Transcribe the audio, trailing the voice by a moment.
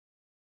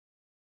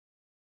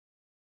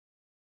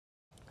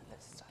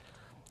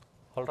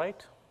All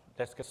right,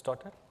 let's get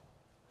started.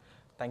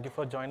 Thank you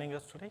for joining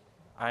us today.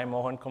 I am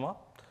Mohan Kumar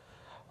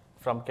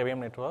from KVM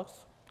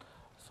Networks.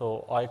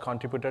 So I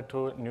contributed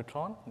to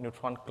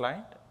Neutron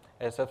Client,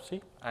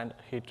 SFC, and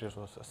heat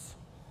resources.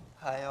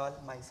 Hi all,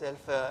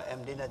 myself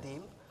MD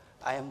Nadeem.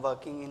 I am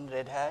working in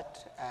Red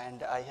Hat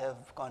and I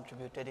have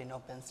contributed in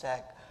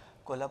OpenStack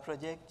Cola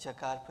project,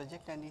 Chakar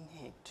project and in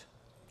Heat.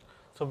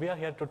 So we are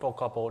here to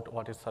talk about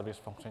what is service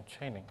function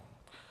chaining.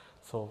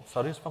 So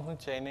service function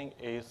chaining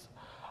is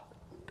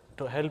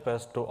to help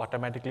us to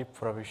automatically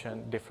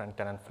provision different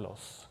tenant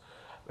flows.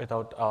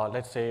 Without,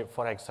 let's say,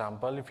 for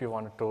example, if you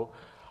wanted to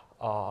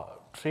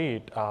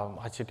treat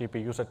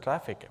HTTP user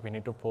traffic, we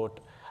need to put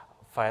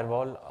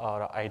firewall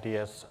or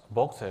IDS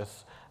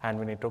boxes, and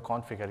we need to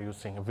configure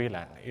using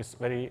VLAN. It's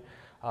very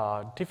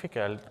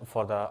difficult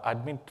for the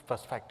admin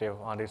perspective,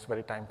 and it's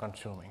very time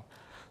consuming.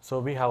 So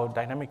we have a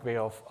dynamic way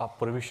of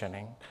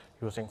provisioning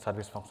using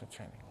service function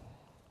chaining.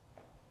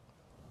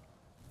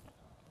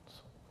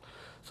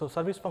 So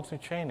service function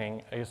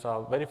chaining is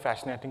a very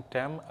fascinating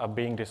term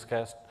being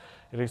discussed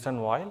recent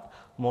while.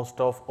 Most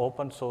of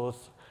open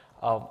source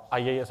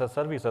IaaS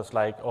services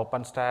like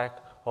OpenStack,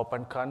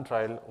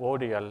 OpenControl,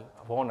 ODL,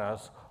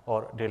 owners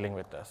are dealing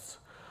with this.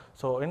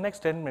 So in next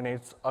 10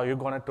 minutes, you're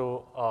going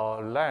to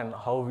learn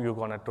how you're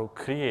going to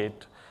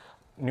create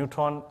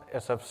Neutron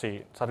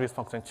SFC, service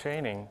function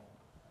chaining,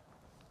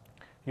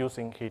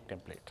 using Heat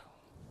template.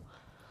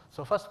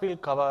 So first we'll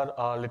cover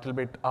a little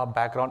bit of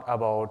background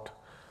about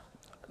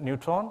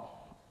Neutron,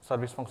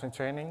 service function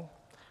chaining,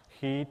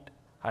 Heat,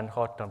 and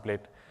hot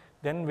template.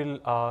 Then we'll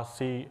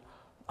see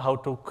how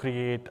to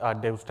create a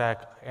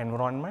DevStack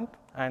environment,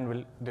 and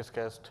we'll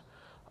discuss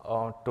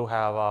to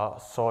have a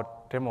short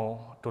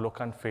demo to look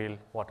and feel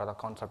what are the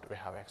concepts we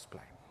have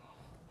explained.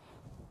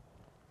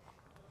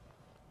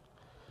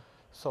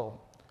 So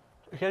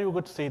here you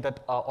could see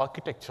that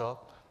architecture,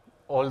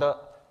 all the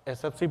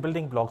SFC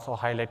building blocks are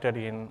highlighted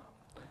in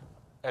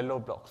yellow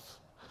blocks.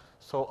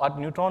 So at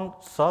Neutron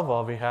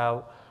server, we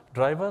have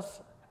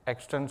drivers,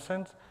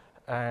 extensions,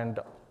 and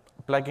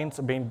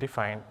plugins being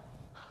defined.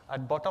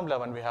 At bottom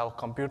level, we have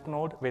compute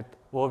node with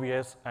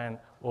OVS and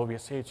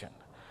OVS agent.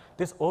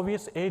 This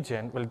OVS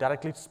agent will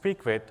directly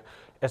speak with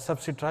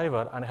SFC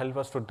driver and help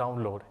us to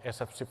download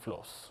SFC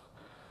flows.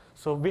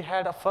 So we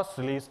had a first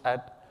release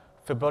at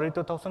February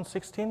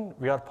 2016.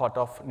 We are part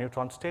of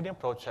Neutron Stadium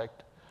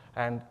project,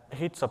 and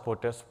Heat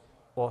support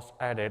was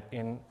added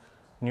in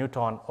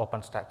Neutron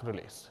OpenStack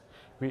release.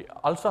 We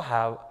also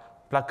have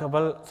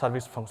pluggable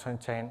service function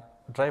chain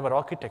driver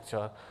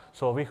architecture,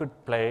 so we could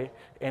play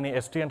any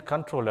SDN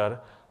controller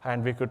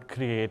and we could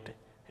create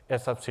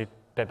SFC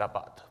data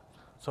path.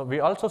 So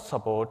we also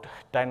support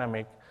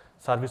dynamic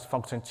service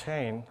function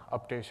chain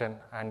updation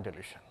and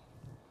deletion.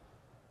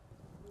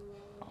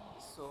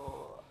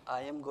 So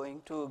I am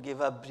going to give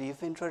a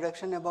brief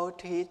introduction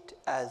about Heat,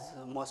 as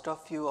most of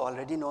you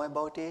already know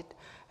about it,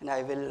 and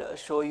I will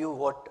show you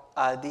what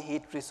are the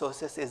Heat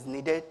resources is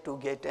needed to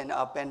get an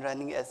up and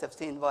running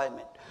SFC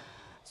environment.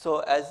 So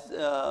as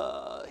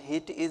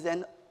Heat is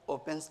an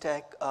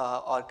OpenStack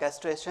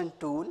orchestration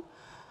tool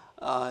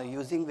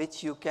using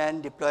which you can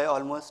deploy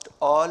almost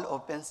all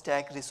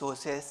OpenStack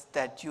resources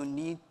that you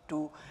need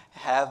to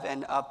have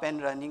an up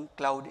and running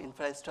cloud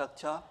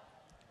infrastructure.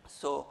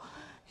 So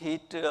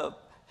Heat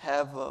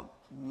have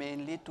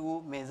mainly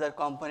two major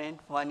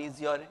components. One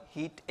is your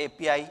Heat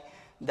API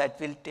that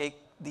will take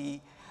the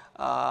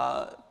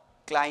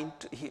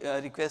client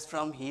request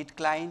from Heat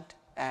client,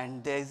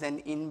 and there is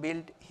an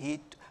inbuilt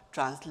Heat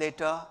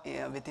translator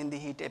within the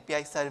Heat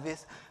API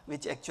service,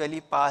 which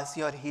actually pass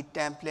your Heat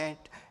template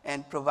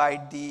and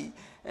provide the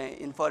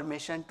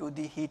information to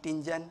the Heat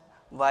engine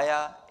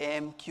via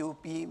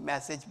AMQP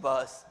message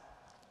bus.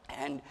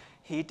 And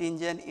Heat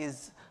engine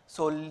is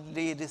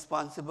solely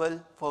responsible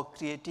for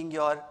creating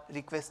your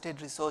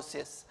requested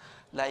resources.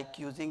 Like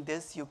using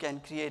this, you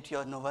can create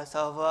your Nova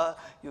server,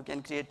 you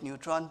can create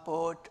Neutron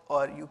port,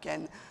 or you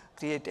can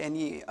create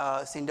any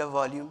Cinder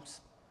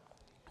volumes.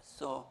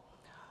 So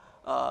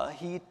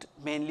Heat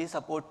mainly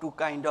support two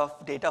kind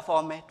of data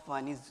format.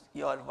 One is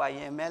your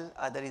YML,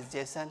 other is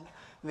JSON,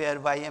 where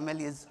YML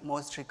is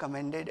most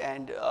recommended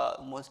and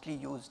mostly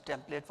used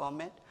template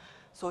format.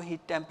 So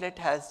Heat template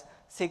has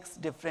 6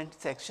 different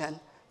sections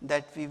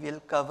that we will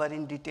cover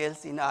in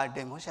details in our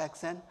demo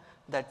section,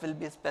 that will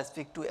be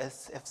specific to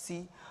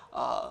SFC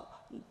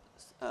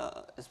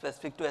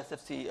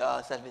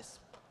service.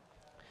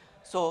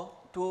 So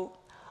to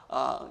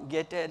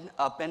get an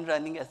up and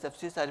running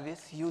SFC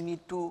service, you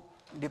need to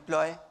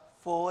deploy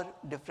 4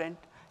 different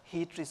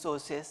Heat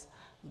resources.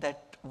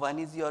 That one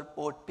is your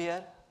port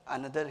pair,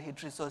 another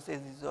Heat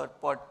resources is your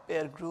port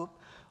pair group,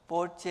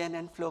 port chain,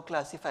 and flow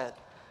classifier.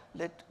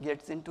 That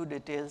gets into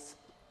details.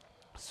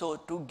 So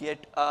to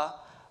get a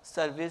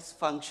service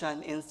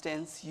function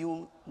instance,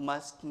 you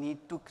must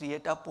need to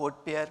create a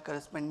port pair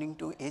corresponding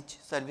to each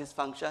service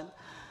function.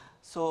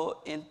 So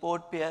in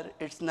port pair,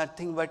 it's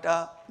nothing but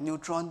a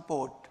Neutron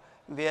port,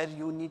 where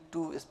you need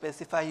to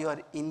specify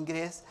your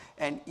ingress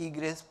and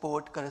egress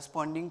port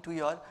corresponding to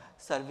your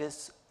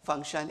service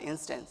function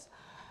instance.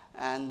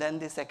 And then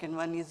the second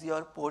one is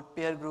your port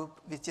pair group,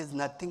 which is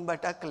nothing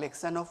but a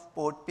collection of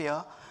port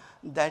pair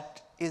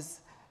that is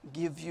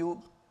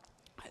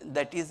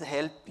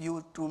help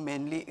you to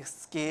mainly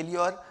scale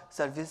your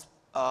service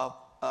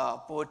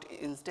port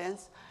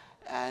instance,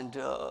 and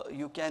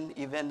you can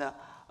even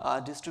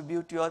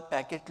distribute your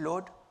packet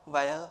load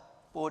via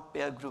port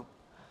pair group.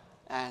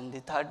 And the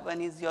third one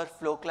is your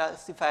flow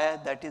classifier,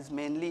 that is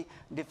mainly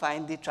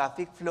define the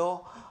traffic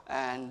flow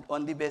and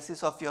on the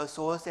basis of your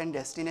source and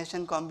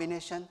destination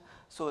combination.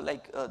 So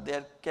like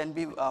there can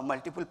be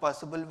multiple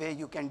possible way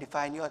you can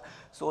define your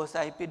source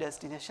IP,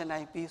 destination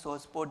IP,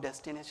 source port,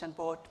 destination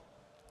port.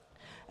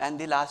 And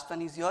the last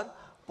one is your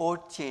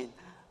port chain,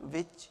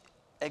 which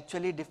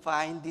actually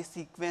define the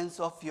sequence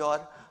of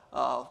your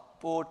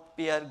port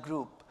pair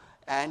group,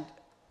 and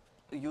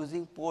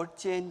using port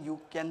chain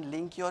you can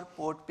link your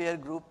port pair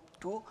group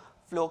to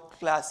flow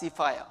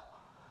classifier.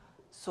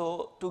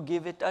 So to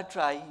give it a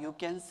try, you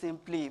can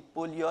simply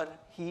pull your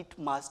heat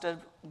master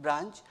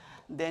branch,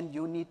 then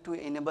you need to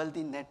enable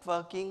the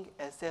networking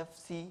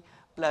SFC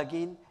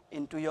plugin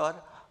into your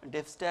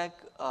DevStack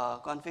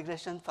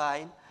configuration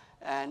file,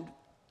 and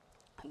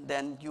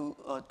then you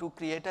to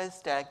create a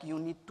stack you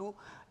need to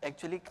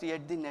actually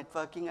create the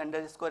networking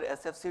underscore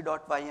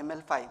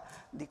sfc.yml file.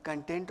 The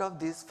content of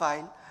this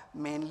file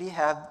mainly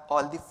have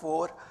all the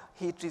 4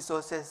 heat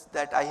resources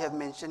that I have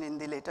mentioned in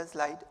the later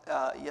slide,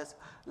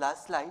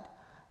 last slide.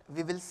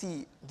 We will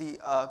see the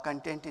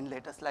content in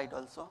later slide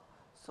also.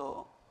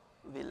 So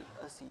we'll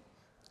see.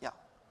 Yeah.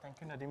 Thank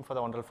you, Nadeem, for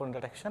the wonderful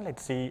introduction.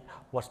 Let's see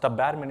what's the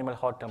bare minimal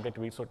hot template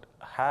we should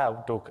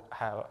have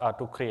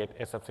to create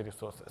SFC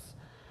resources.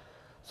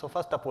 So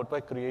first, the port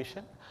pair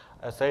creation.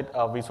 I said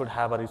we should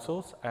have a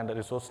resource and a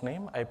resource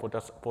name. I put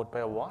as port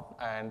pair 1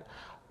 and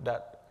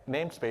that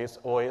namespace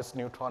OS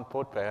neutron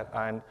port pair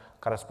and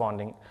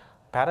corresponding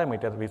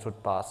parameter we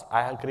should pass.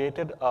 I have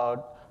created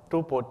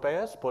 2 port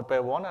pairs, port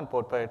pair 1 and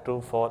port pair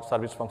 2 for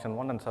service function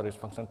 1 and service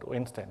function 2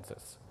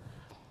 instances.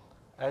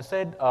 I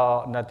said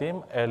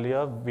Nadeem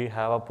earlier, we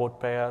have a port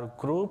pair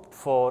group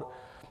for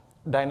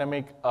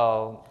dynamic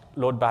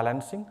load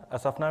balancing.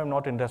 As of now, I'm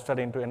not interested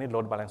into any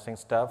load balancing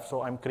stuff,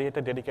 so I'm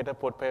created dedicated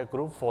port pair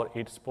group for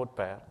each port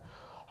pair.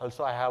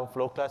 Also, I have a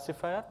flow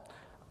classifier,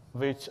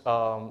 which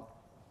I'm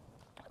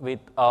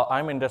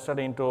interested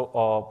into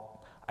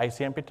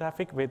ICMP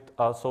traffic with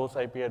source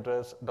IP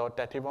address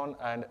 .31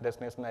 and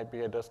destination IP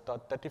address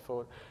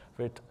 .34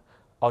 with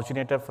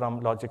originated from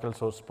logical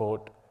source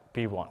port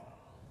P1.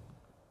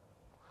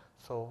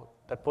 So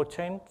that port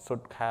chain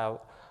should have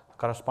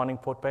corresponding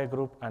port pair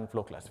group and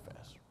flow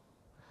classifiers.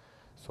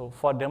 So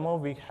for demo,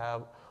 we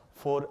have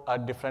 4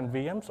 different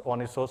VMs,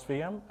 1 is source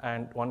VM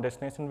and 1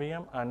 destination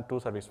VM and 2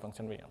 service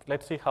function VMs.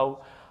 Let's see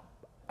how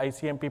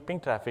ICMP ping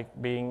traffic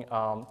being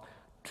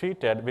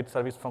treated with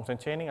service function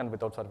chaining and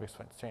without service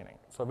function chaining.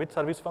 So with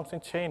service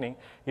function chaining,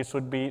 it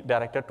should be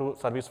directed to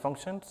service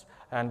functions,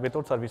 and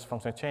without service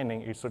function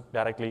chaining, it should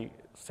directly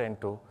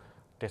send to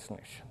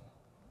destination.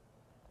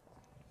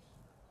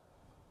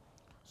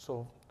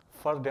 So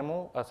for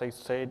demo, as I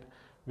said,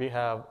 we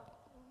have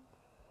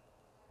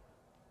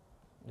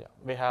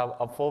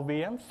a 4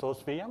 VMs,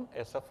 source VM,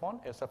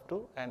 SF1,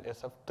 SF2, and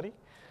SF3.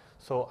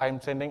 So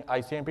I'm sending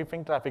ICMP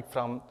ping traffic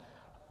from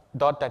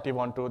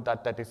 .31 to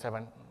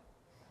 .37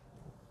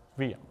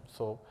 VM.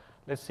 So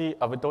let's see,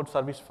 without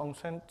service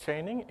function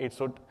chaining, it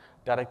should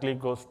directly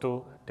goes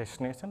to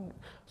destination.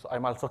 So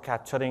I'm also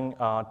capturing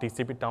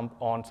TCP dump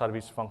on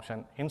service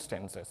function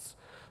instances.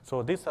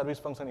 So these service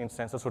function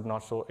instances should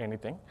not show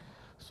anything.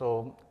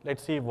 So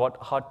let's see what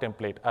hot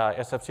template,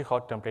 SFC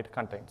hot template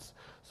contains.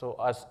 So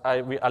as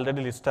we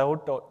already list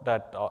out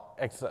that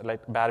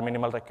like bare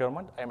minimal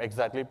requirement, I'm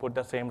exactly put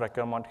the same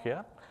requirement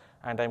here,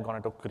 and I'm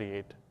going to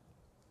create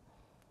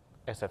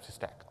SFC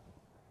stack.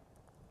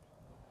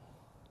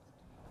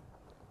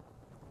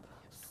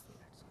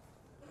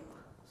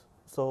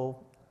 So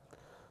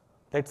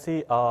let's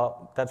see,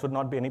 there should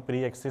not be any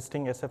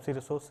pre-existing SFC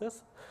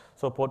resources.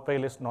 So port pair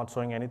list not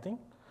showing anything.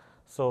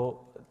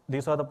 So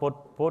these are the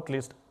port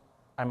list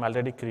I'm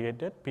already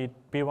created,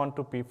 P1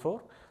 to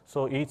P4.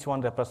 So each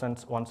one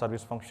represents 1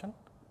 service function.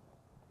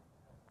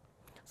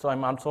 So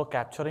I'm also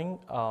capturing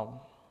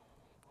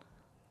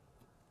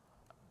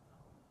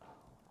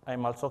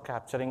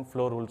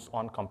flow rules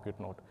on compute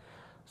node.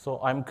 So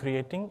I'm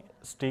creating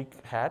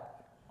stick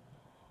hat,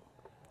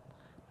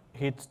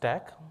 heat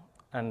stack,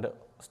 and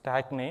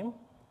stack name.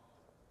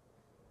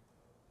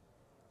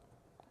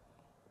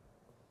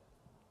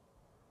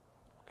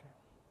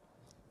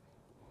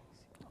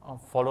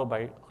 Followed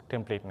by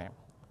template name.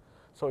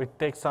 So it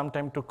takes some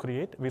time to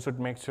create. We should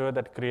make sure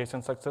that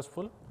creation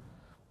successful.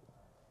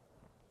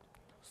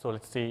 So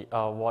let's see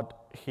what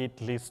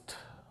heat list.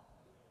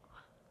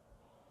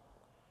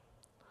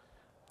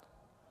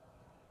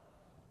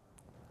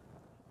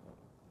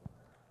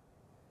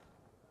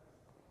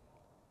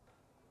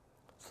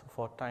 So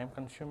for time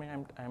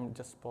consuming, I'm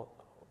just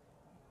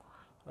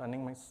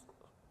running my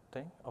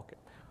thing. Okay.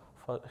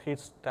 For heat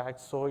stack,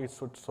 so it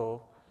should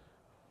show.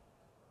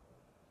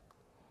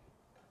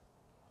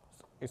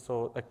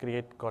 So a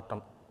create got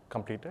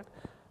completed,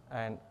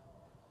 and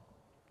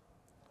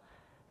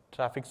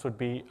traffic should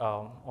be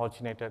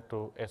originated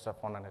to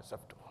SF1 and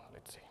SF2.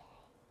 Let's see.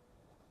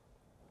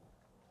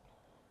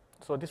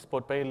 So this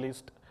port pair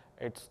list,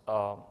 it's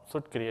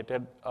should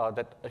created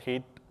that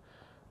heat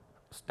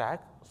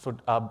stack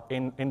should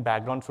in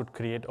background should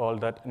create all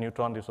that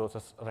neutron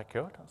resources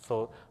required.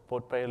 So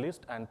port pair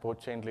list and port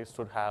chain list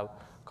should have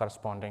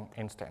corresponding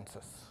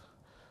instances.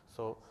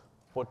 So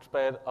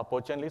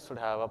port chain list should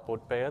have a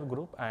port pair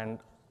group and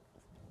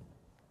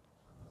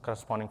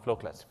corresponding flow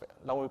classifier.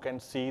 Now you can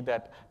see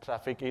that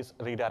traffic is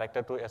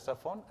redirected to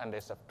SF1 and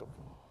SF2.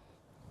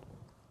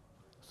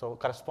 So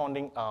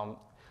corresponding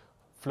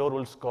flow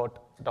rules got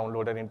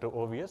downloaded into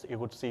OVS. You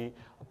would see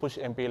push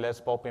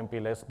MPLS, pop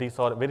MPLS. These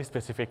are very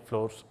specific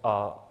flows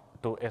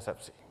to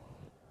SFC.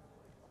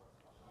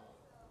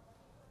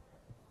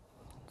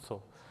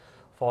 So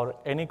for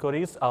any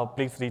queries,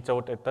 please reach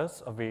out at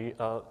us. We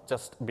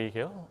just be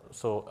here.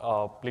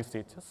 So please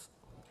reach us.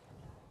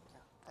 Yeah,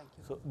 thank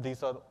you. So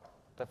these are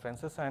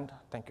references, and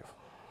thank you.